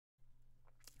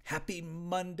Happy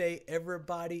Monday,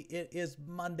 everybody. It is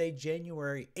Monday,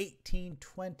 January 18,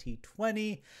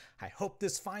 2020. I hope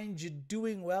this finds you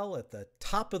doing well at the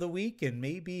top of the week and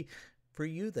maybe for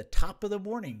you the top of the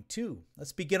morning too.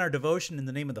 Let's begin our devotion in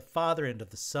the name of the Father and of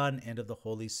the Son and of the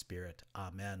Holy Spirit.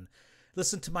 Amen.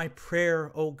 Listen to my prayer,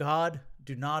 O God.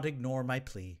 Do not ignore my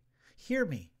plea. Hear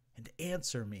me and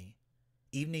answer me.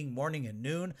 Evening, morning, and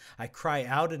noon, I cry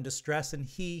out in distress, and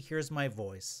he hears my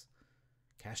voice.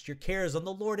 Cast your cares on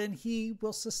the Lord, and he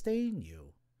will sustain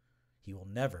you. He will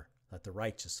never let the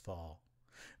righteous fall.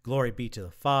 Glory be to the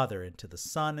Father, and to the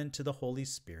Son, and to the Holy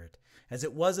Spirit, as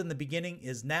it was in the beginning,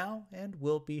 is now, and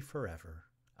will be forever.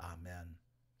 Amen.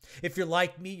 If you're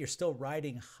like me, you're still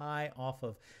riding high off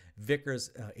of Vicar's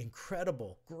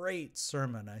incredible, great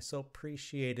sermon. I so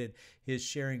appreciated his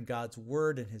sharing God's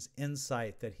word and his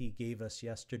insight that he gave us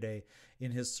yesterday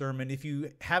in his sermon. If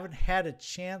you haven't had a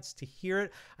chance to hear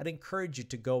it, I'd encourage you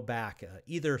to go back.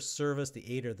 Either service,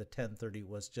 the 8 or the 10:30,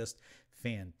 was just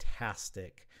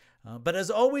fantastic. But as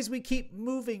always, we keep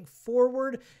moving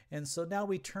forward. And so now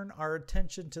we turn our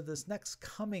attention to this next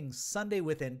coming Sunday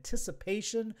with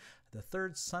anticipation, the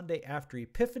third Sunday after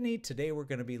Epiphany. Today we're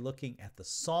going to be looking at the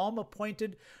psalm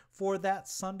appointed for that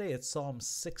Sunday. It's Psalm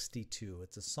 62.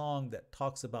 It's a song that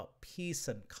talks about peace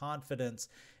and confidence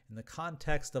in the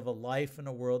context of a life in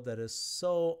a world that is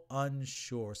so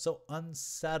unsure, so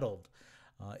unsettled.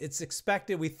 It's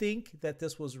expected, we think, that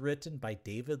this was written by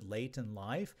David late in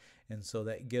life, and so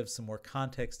that gives some more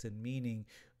context and meaning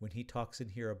when he talks in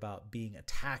here about being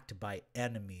attacked by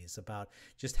enemies, about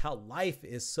just how life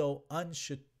is so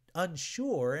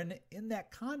unsure, and in that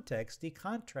context, he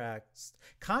contrasts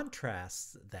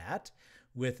that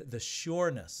with the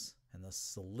sureness and the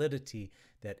solidity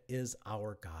that is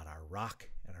our God, our rock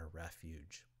and our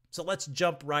refuge. So let's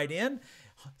jump right in.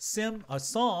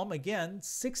 Psalm, again,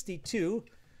 62.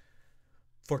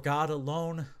 For God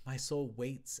alone, my soul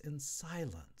waits in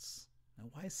silence. Now,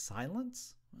 why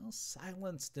silence? Well,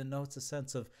 silence denotes a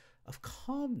sense of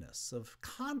calmness, of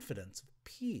confidence, of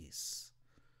peace.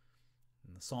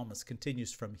 And the psalmist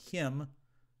continues, from him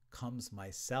comes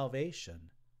my salvation.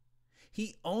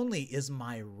 He only is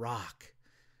my rock,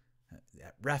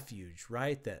 that refuge,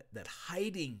 right? That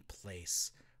hiding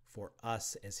place for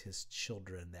us as his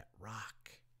children, that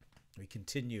rock. We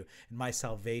continue, in my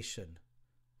salvation,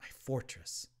 my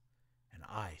fortress, and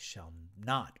I shall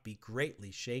not be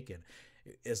greatly shaken.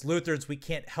 As Lutherans, we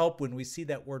can't help when we see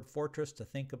that word fortress to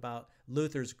think about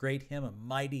Luther's great hymn, A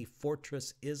Mighty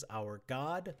Fortress is Our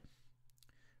God.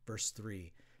 Verse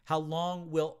 3, how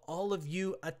long will all of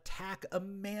you attack a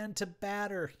man to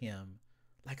batter him?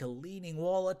 Like a leaning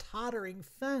wall, a tottering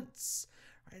fence.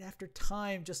 Right after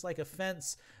time, just like a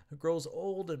fence grows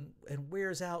old and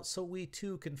wears out, so we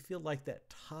too can feel like that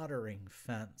tottering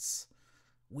fence,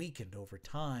 weakened over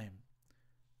time.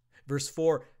 Verse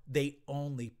 4, they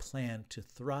only plan to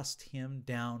thrust him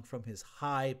down from his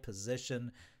high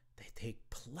position. They take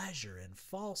pleasure in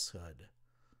falsehood.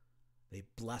 They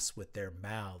bless with their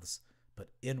mouths,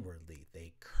 but inwardly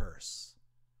they curse.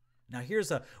 Now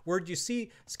here's a word you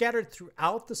see scattered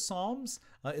throughout the Psalms.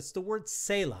 It's the word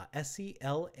Selah,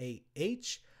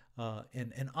 S-E-L-A-H.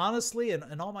 And honestly,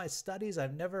 in all my studies,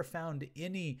 I've never found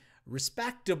any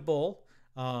respectable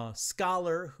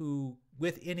scholar who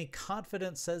with any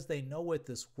confidence says they know what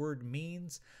this word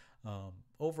means.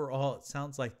 Overall, it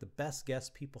sounds like the best guess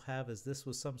people have is this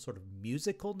was some sort of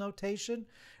musical notation,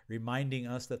 reminding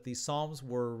us that these psalms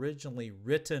were originally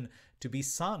written to be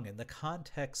sung in the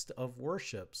context of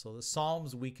worship. So the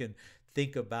psalms we can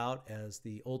think about as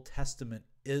the Old Testament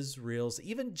Israel's,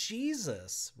 even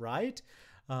Jesus, right?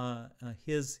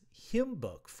 His hymn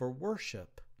book for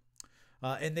worship.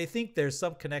 And they think there's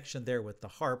some connection there with the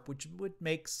harp, which would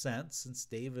make sense since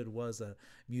David was a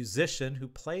musician who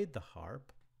played the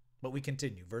harp. But we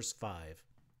continue, verse 5.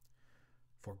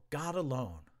 For God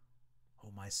alone, O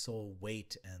my soul,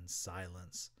 wait in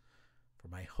silence, for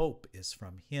my hope is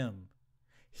from him.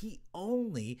 He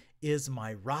only is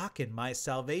my rock and my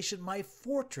salvation, my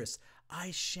fortress. I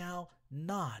shall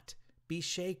not be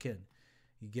shaken.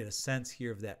 You get a sense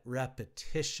here of that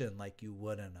repetition like you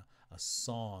would in a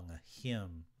song, a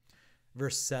hymn.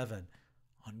 Verse 7,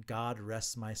 on God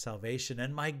rests my salvation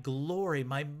and my glory,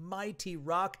 my mighty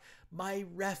rock, my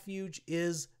refuge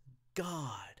is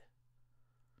God.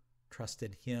 Trust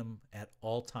in him at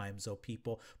all times, O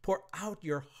people. Pour out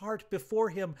your heart before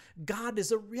him. God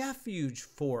is a refuge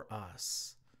for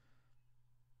us.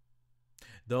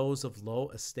 Those of low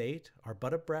estate are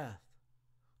but a breath.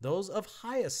 Those of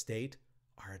high estate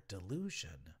are a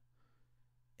delusion.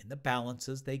 In the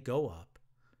balances they go up.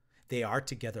 They are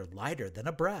together lighter than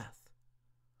a breath.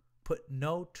 Put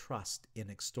no trust in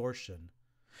extortion.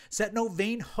 Set no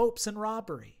vain hopes in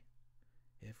robbery.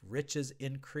 If riches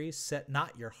increase, set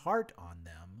not your heart on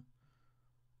them.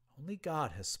 Only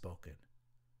God has spoken.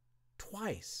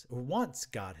 Twice, or once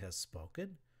God has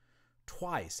spoken.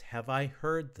 Twice have I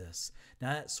heard this.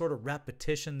 Now that sort of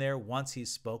repetition there, once he's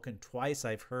spoken, twice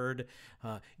I've heard,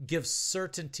 gives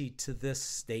certainty to this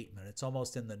statement. It's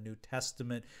almost in the New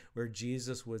Testament where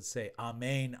Jesus would say,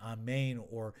 Amen, Amen,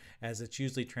 or as it's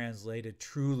usually translated,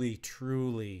 truly,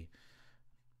 truly.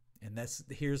 And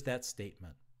here's that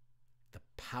statement. The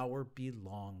power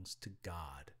belongs to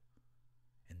God,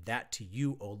 and that to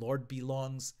you, O Lord,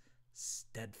 belongs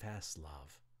steadfast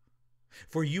love.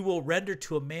 For you will render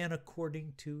to a man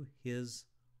according to his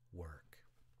work.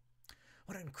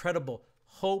 What an incredible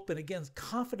hope and, again,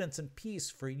 confidence and peace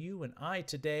for you and I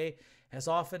today, as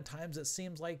oftentimes it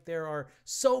seems like there are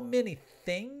so many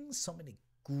things, so many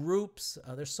groups,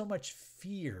 there's so much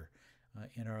fear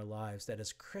in our lives that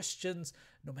as Christians,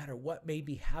 no matter what may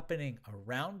be happening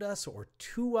around us or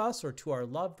to our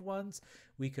loved ones,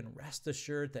 we can rest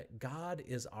assured that God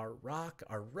is our rock,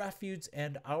 our refuge,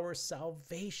 and our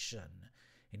salvation.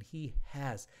 And he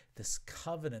has this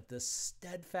covenant, this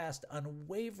steadfast,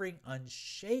 unwavering,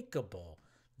 unshakable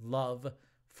love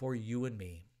for you and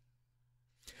me.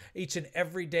 Each and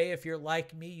every day, if you're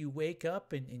like me, you wake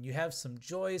up and you have some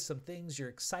joy, some things you're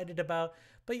excited about,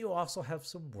 but you also have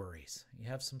some worries. You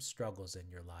have some struggles in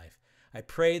your life. I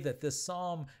pray that this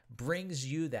psalm brings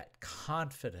you that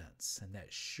confidence and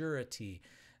that surety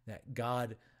that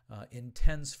God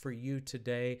intends for you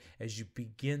today as you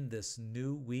begin this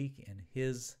new week in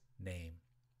his name.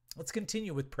 Let's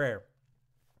continue with prayer.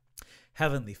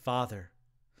 Heavenly Father,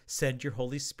 send your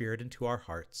Holy Spirit into our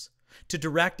hearts to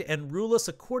direct and rule us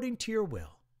according to your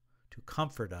will, to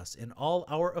comfort us in all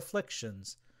our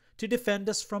afflictions, to defend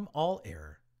us from all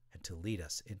error, and to lead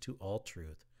us into all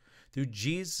truth. Through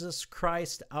Jesus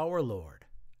Christ our Lord.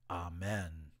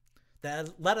 Amen.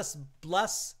 Let us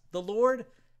bless the Lord.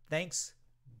 Thanks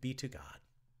be to God.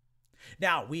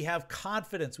 Now, we have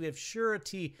confidence, we have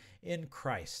surety in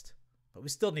Christ, but we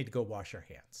still need to go wash our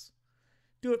hands.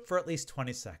 Do it for at least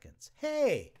 20 seconds.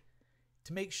 Hey,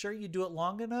 to make sure you do it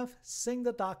long enough, sing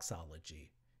the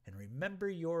doxology and remember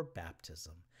your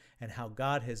baptism and how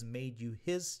God has made you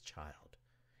his child.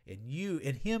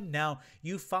 In him now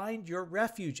you find your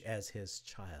refuge as his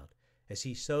child, as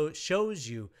he shows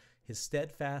you his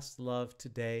steadfast love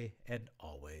today and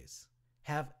always.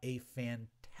 Have a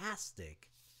fantastic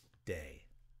day.